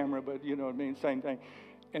or a camera, but you know what I mean, same thing.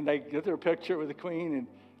 And they get their picture with the Queen, and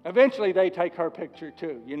eventually they take her picture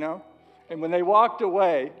too, you know. And when they walked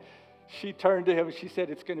away, she turned to him and she said,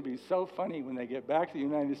 it's going to be so funny when they get back to the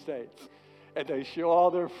United States and they show all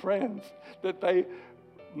their friends that they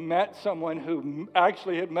met someone who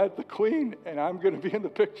actually had met the Queen, and I'm going to be in the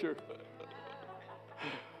picture.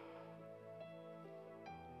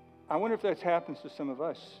 I wonder if that happens to some of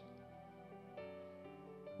us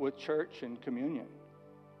with church and communion.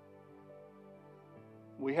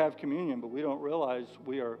 We have communion, but we don't realize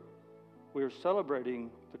we are celebrating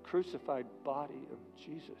the crucified body of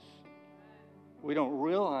Jesus. We don't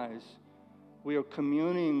realize we are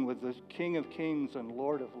communing with the King of Kings and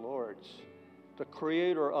Lord of Lords, the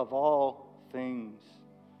Creator of all things.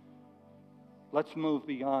 Let's move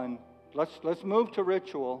beyond. Let's move to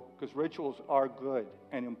ritual, because rituals are good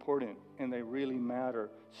and important, and they really matter.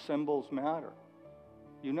 Symbols matter.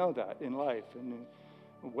 You know that in life, in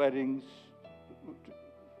weddings,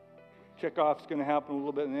 Kickoff's going to happen a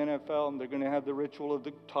little bit in the NFL, and they're going to have the ritual of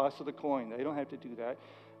the toss of the coin. They don't have to do that.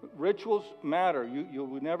 Rituals matter. You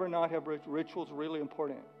will never not have rituals. Are really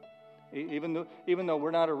important. Even though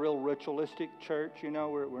we're not a real ritualistic church,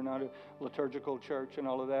 we're not a liturgical church and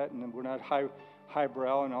all of that, and we're not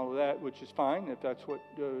highbrow and all of that, which is fine if that's what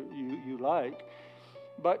you like.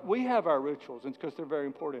 But we have our rituals, and it's because they're very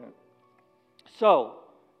important. So,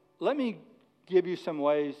 let me give you some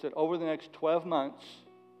ways that over the next 12 months,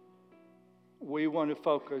 we want to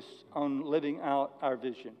focus on living out our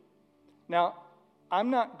vision. Now,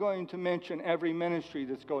 I'm not going to mention every ministry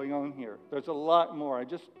that's going on here. There's a lot more.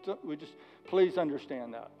 Please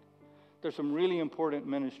understand that. There's some really important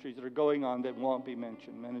ministries that are going on that won't be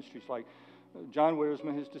mentioned. Ministries like John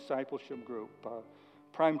Wiersma, his discipleship group,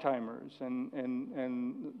 Primetimers, and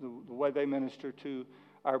the way they minister to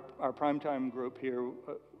our Primetime group here,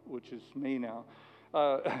 which is me now.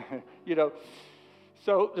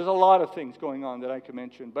 So there's a lot of things going on that I could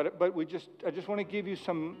mention, but I just want to give you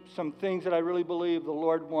some things that I really believe the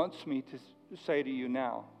Lord wants me to say to you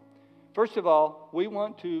now. First of all, we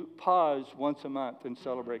want to pause once a month and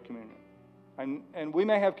celebrate communion. And we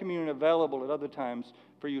may have communion available at other times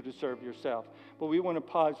for you to serve yourself, but we want to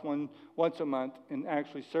pause once a month and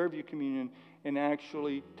actually serve you communion and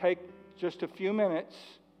actually take just a few minutes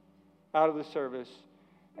out of the service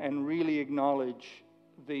and really acknowledge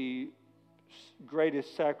the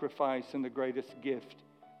greatest sacrifice and the greatest gift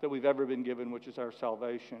that we've ever been given, which is our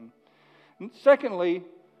salvation. And secondly,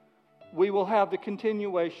 we will have the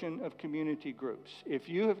continuation of community groups. If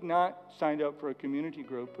you have not signed up for a community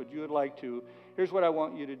group, but you would like to, here's what I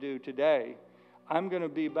want you to do today. I'm going to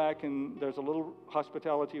be back there's a little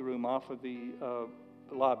hospitality room off of the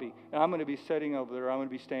lobby, and I'm going to be sitting over there. I'm going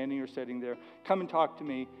to be standing or sitting there. Come and talk to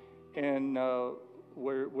me, and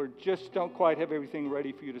we're just don't quite have everything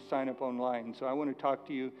ready for you to sign up online. So I want to talk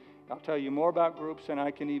to you. I'll tell you more about groups, and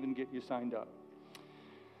I can even get you signed up.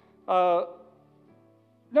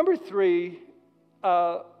 Number 3,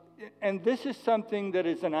 and this is something that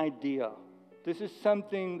is an idea. This is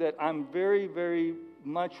something that I'm very, very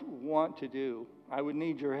much want to do. I would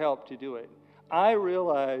need your help to do it. I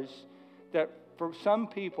realize that for some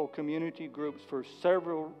people, community groups, for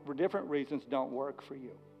several different reasons, don't work for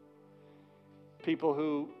you. People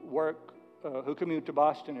who commute to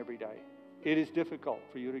Boston every day, it is difficult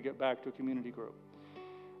for you to get back to a community group.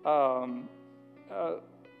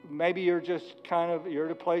 Maybe you're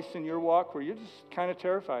at a place in your walk where you're just kind of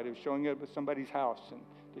terrified of showing up at somebody's house and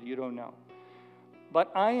that you don't know. But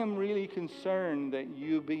I am really concerned that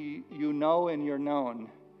you know and you're known,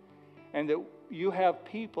 and that you have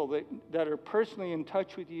people that are personally in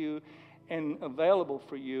touch with you and available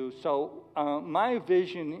for you. So my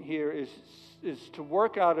vision here is to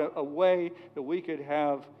work out a way that we could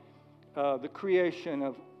have the creation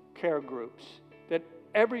of care groups, that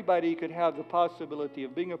everybody could have the possibility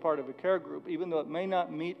of being a part of a care group, even though it may not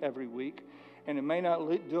meet every week, and it may not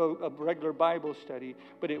do a regular Bible study,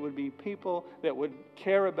 but it would be people that would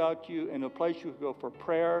care about you and a place you could go for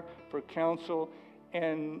prayer, for counsel,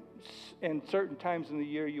 and certain times in the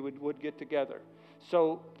year you would get together.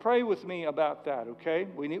 So pray with me about that, okay?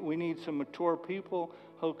 We need some mature people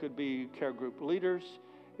who could be care group leaders,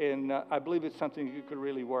 and I believe it's something that could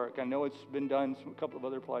really work. I know it's been done in a couple of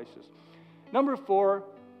other places. Number 4,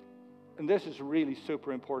 and this is really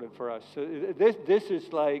super important for us. This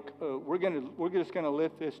is like we're just going to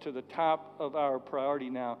lift this to the top of our priority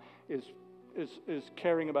now. Is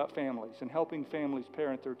caring about families and helping families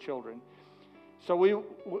parent their children. So we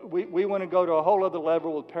want to go to a whole other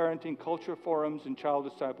level with parenting culture forums and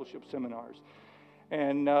child discipleship seminars.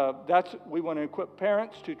 And we want to equip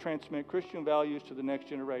parents to transmit Christian values to the next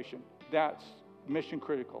generation. That's mission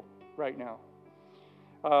critical right now.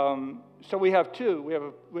 So we have 2. We have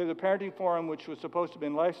a parenting forum, which was supposed to have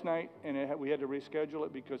been last night, and we had to reschedule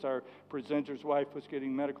it because our presenter's wife was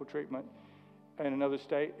getting medical treatment in another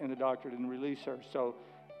state, and the doctor didn't release her. So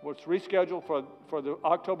it's rescheduled for the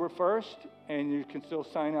October 1st, and you can still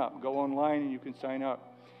sign up. Go online and you can sign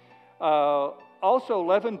up. Also,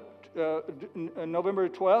 November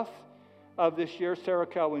 12th of this year, Sarah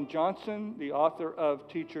Calvin Johnson, the author of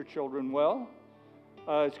Teach Your Children Well,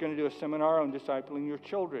 is going to do a seminar on discipling your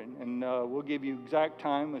children. And we'll give you exact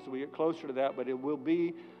time as we get closer to that, but it will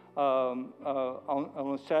be on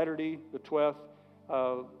a Saturday, the 12th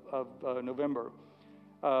of November.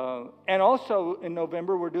 And also in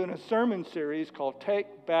November, we're doing a sermon series called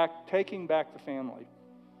Taking Back the Family.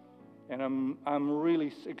 And I'm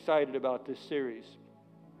really excited about this series.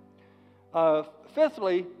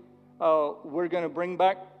 Fifthly, we're going to bring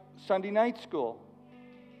back Sunday night school.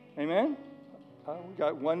 Amen? We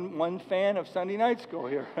got one fan of Sunday night school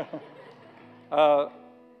here.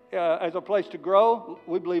 As a place to grow,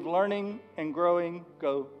 we believe learning and growing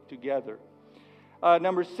go together.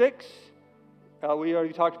 Number 6, we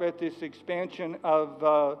already talked about this expansion of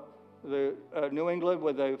the New England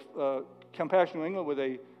with a Compassion New England with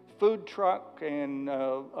a food truck and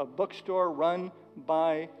a bookstore run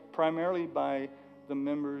primarily by the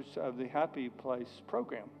members of the Happy Place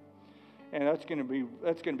program. And that's going to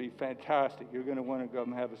be fantastic. You're going to want to go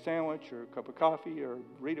and have a sandwich or a cup of coffee or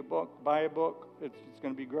read a book, buy a book. It's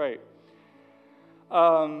going to be great.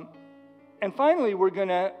 And finally, we're going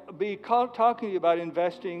to be talking to you about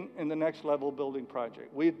investing in the next level building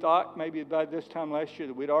project. We thought maybe by this time last year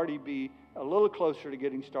that we'd already be a little closer to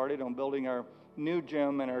getting started on building our new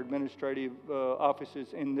gym and our administrative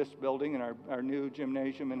offices in this building and our new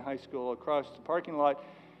gymnasium and high school across the parking lot.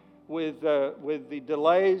 With the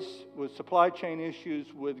delays, with supply chain issues,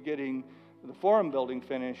 with getting the forum building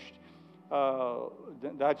finished,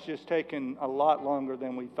 that's just taken a lot longer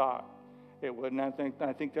than we thought it would. And I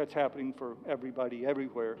think that's happening for everybody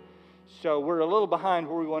everywhere. So we're a little behind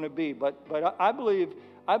where we want to be. But I believe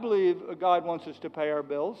God wants us to pay our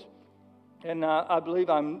bills. And I believe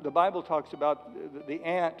the Bible talks about the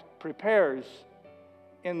ant prepares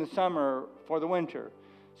in the summer for the winter.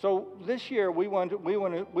 So this year we want to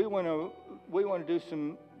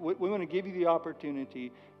give you the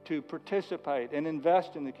opportunity to participate and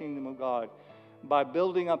invest in the kingdom of God by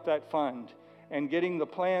building up that fund and getting the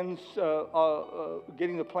plans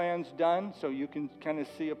done so you can kind of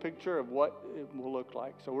see a picture of what it will look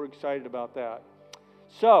like. So we're excited about that.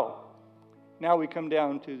 So now we come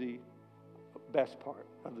down to the best part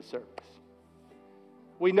of the service.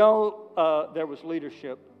 We know there was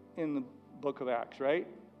leadership in the book of Acts, right?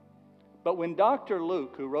 But when Dr.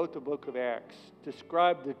 Luke, who wrote the book of Acts,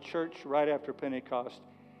 described the church right after Pentecost,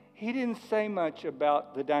 he didn't say much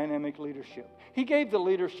about the dynamic leadership. He gave the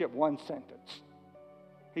leadership one sentence.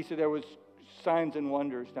 He said there was signs and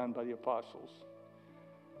wonders done by the apostles.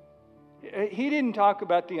 He didn't talk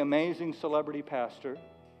about the amazing celebrity pastor.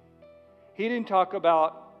 He didn't talk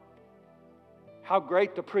about how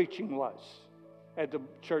great the preaching was at the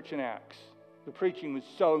church in Acts. The preaching was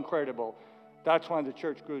so incredible. That's why the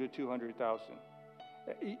church grew to 200,000.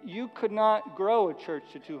 You could not grow a church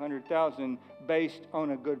to 200,000 based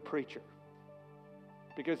on a good preacher,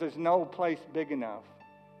 because there's no place big enough,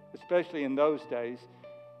 especially in those days.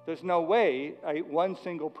 There's no way one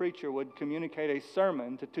single preacher would communicate a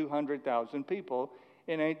sermon to 200,000 people.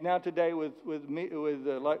 And now today with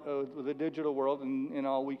the digital world and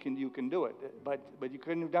all you can do it, but you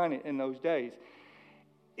couldn't have done it in those days.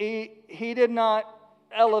 He did not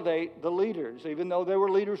elevate the leaders, even though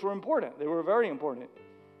leaders were important. They were very important.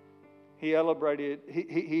 He elevated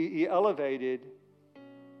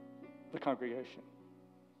the congregation.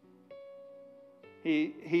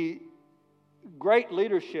 Great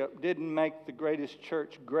leadership didn't make the greatest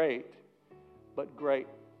church great, but great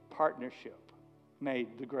partnership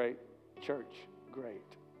made the great church great.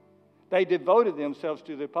 They devoted themselves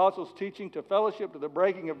to the apostles' teaching, to fellowship, to the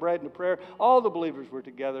breaking of bread and to prayer. All the believers were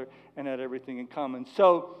together and had everything in common.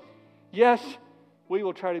 So, yes, we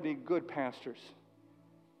will try to be good pastors.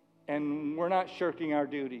 And we're not shirking our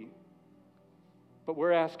duty. But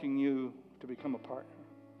we're asking you to become a partner.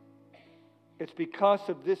 It's because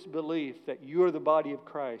of this belief that you're the body of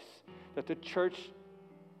Christ that the church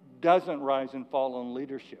doesn't rise and fall on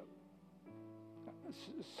leadership.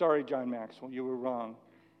 Sorry, John Maxwell, you were wrong.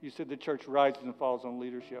 You said the church rises and falls on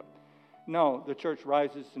leadership. No, the church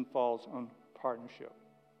rises and falls on partnership.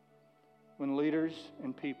 When leaders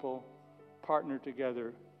and people partner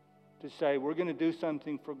together to say, we're going to do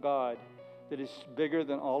something for God that is bigger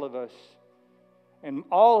than all of us. And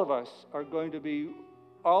all of us are going to be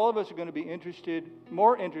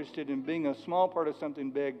more interested in being a small part of something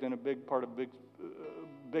big than a big part of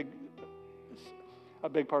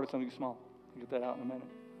something small. I'll get that out in a minute.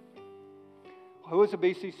 Who is a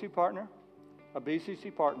BCC partner? A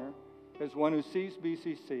BCC partner is one who sees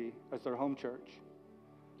BCC as their home church.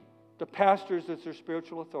 The pastors as their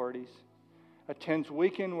spiritual authorities, attends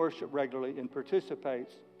weekend worship regularly, and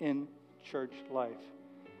participates in church life.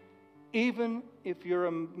 Even if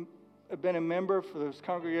you've been a member for this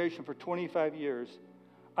congregation for 25 years,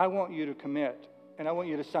 I want you to commit, and I want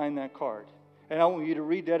you to sign that card. And I want you to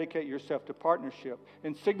rededicate yourself to partnership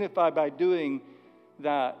and signify by doing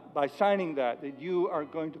that, by signing that you are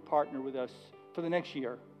going to partner with us for the next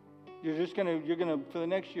year. For the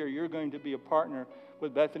next year, you're going to be a partner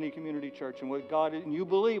with Bethany Community Church and and you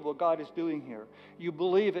believe what God is doing here. You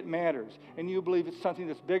believe it matters, and you believe it's something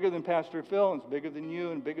that's bigger than Pastor Phil, and it's bigger than you,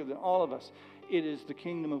 and bigger than all of us. It is the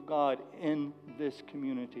kingdom of God in this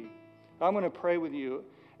community. I'm going to pray with you,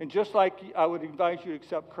 And just like I would invite you to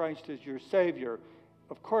accept Christ as your Savior,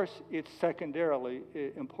 of course, it's secondarily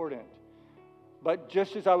important. But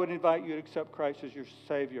just as I would invite you to accept Christ as your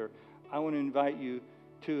Savior, I want to invite you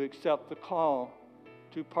to accept the call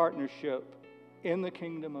to partnership in the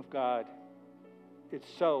kingdom of God. It's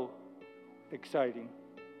so exciting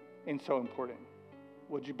and so important.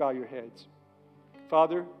 Would you bow your heads?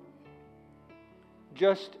 Father,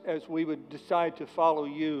 just as we would decide to follow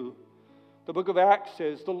you, the book of Acts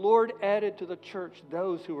says, the Lord added to the church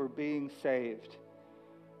those who were being saved.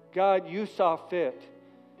 God, you saw fit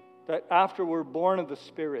that after we're born of the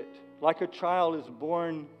Spirit, like a child is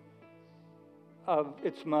born of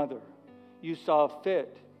its mother, you saw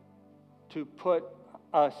fit to put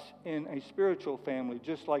us in a spiritual family,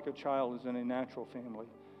 just like a child is in a natural family.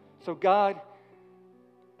 So God,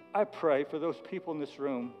 I pray for those people in this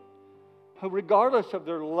room who, regardless of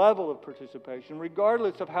their level of participation,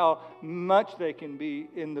 regardless of how much they can be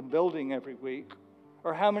in the building every week,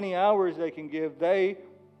 or how many hours they can give, they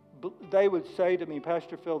would say to me,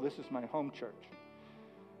 Pastor Phil, this is my home church.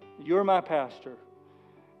 You're my pastor,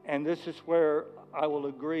 and this is where I will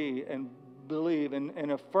agree and believe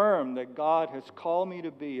and affirm that God has called me to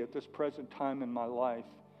be at this present time in my life.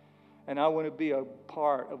 And I want to be a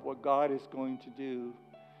part of what God is going to do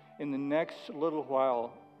in the next little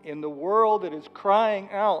while. In the world that is crying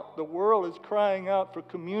out, the world is crying out for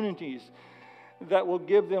communities that will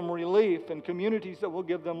give them relief, and communities that will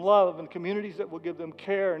give them love, and communities that will give them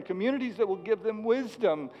care, and communities that will give them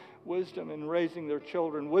wisdom in raising their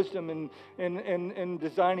children, wisdom in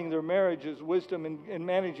designing their marriages, wisdom in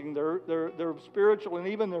managing their spiritual and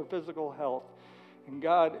even their physical health. And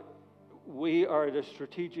God, we are at a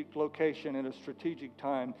strategic location at a strategic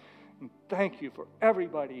time. And thank you for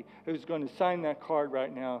everybody who's going to sign that card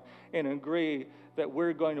right now and agree that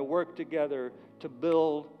we're going to work together to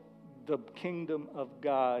build the kingdom of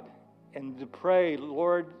God and to pray,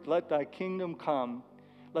 Lord, let thy kingdom come,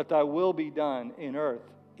 let thy will be done in earth,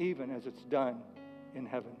 even as it's done in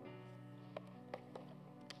heaven.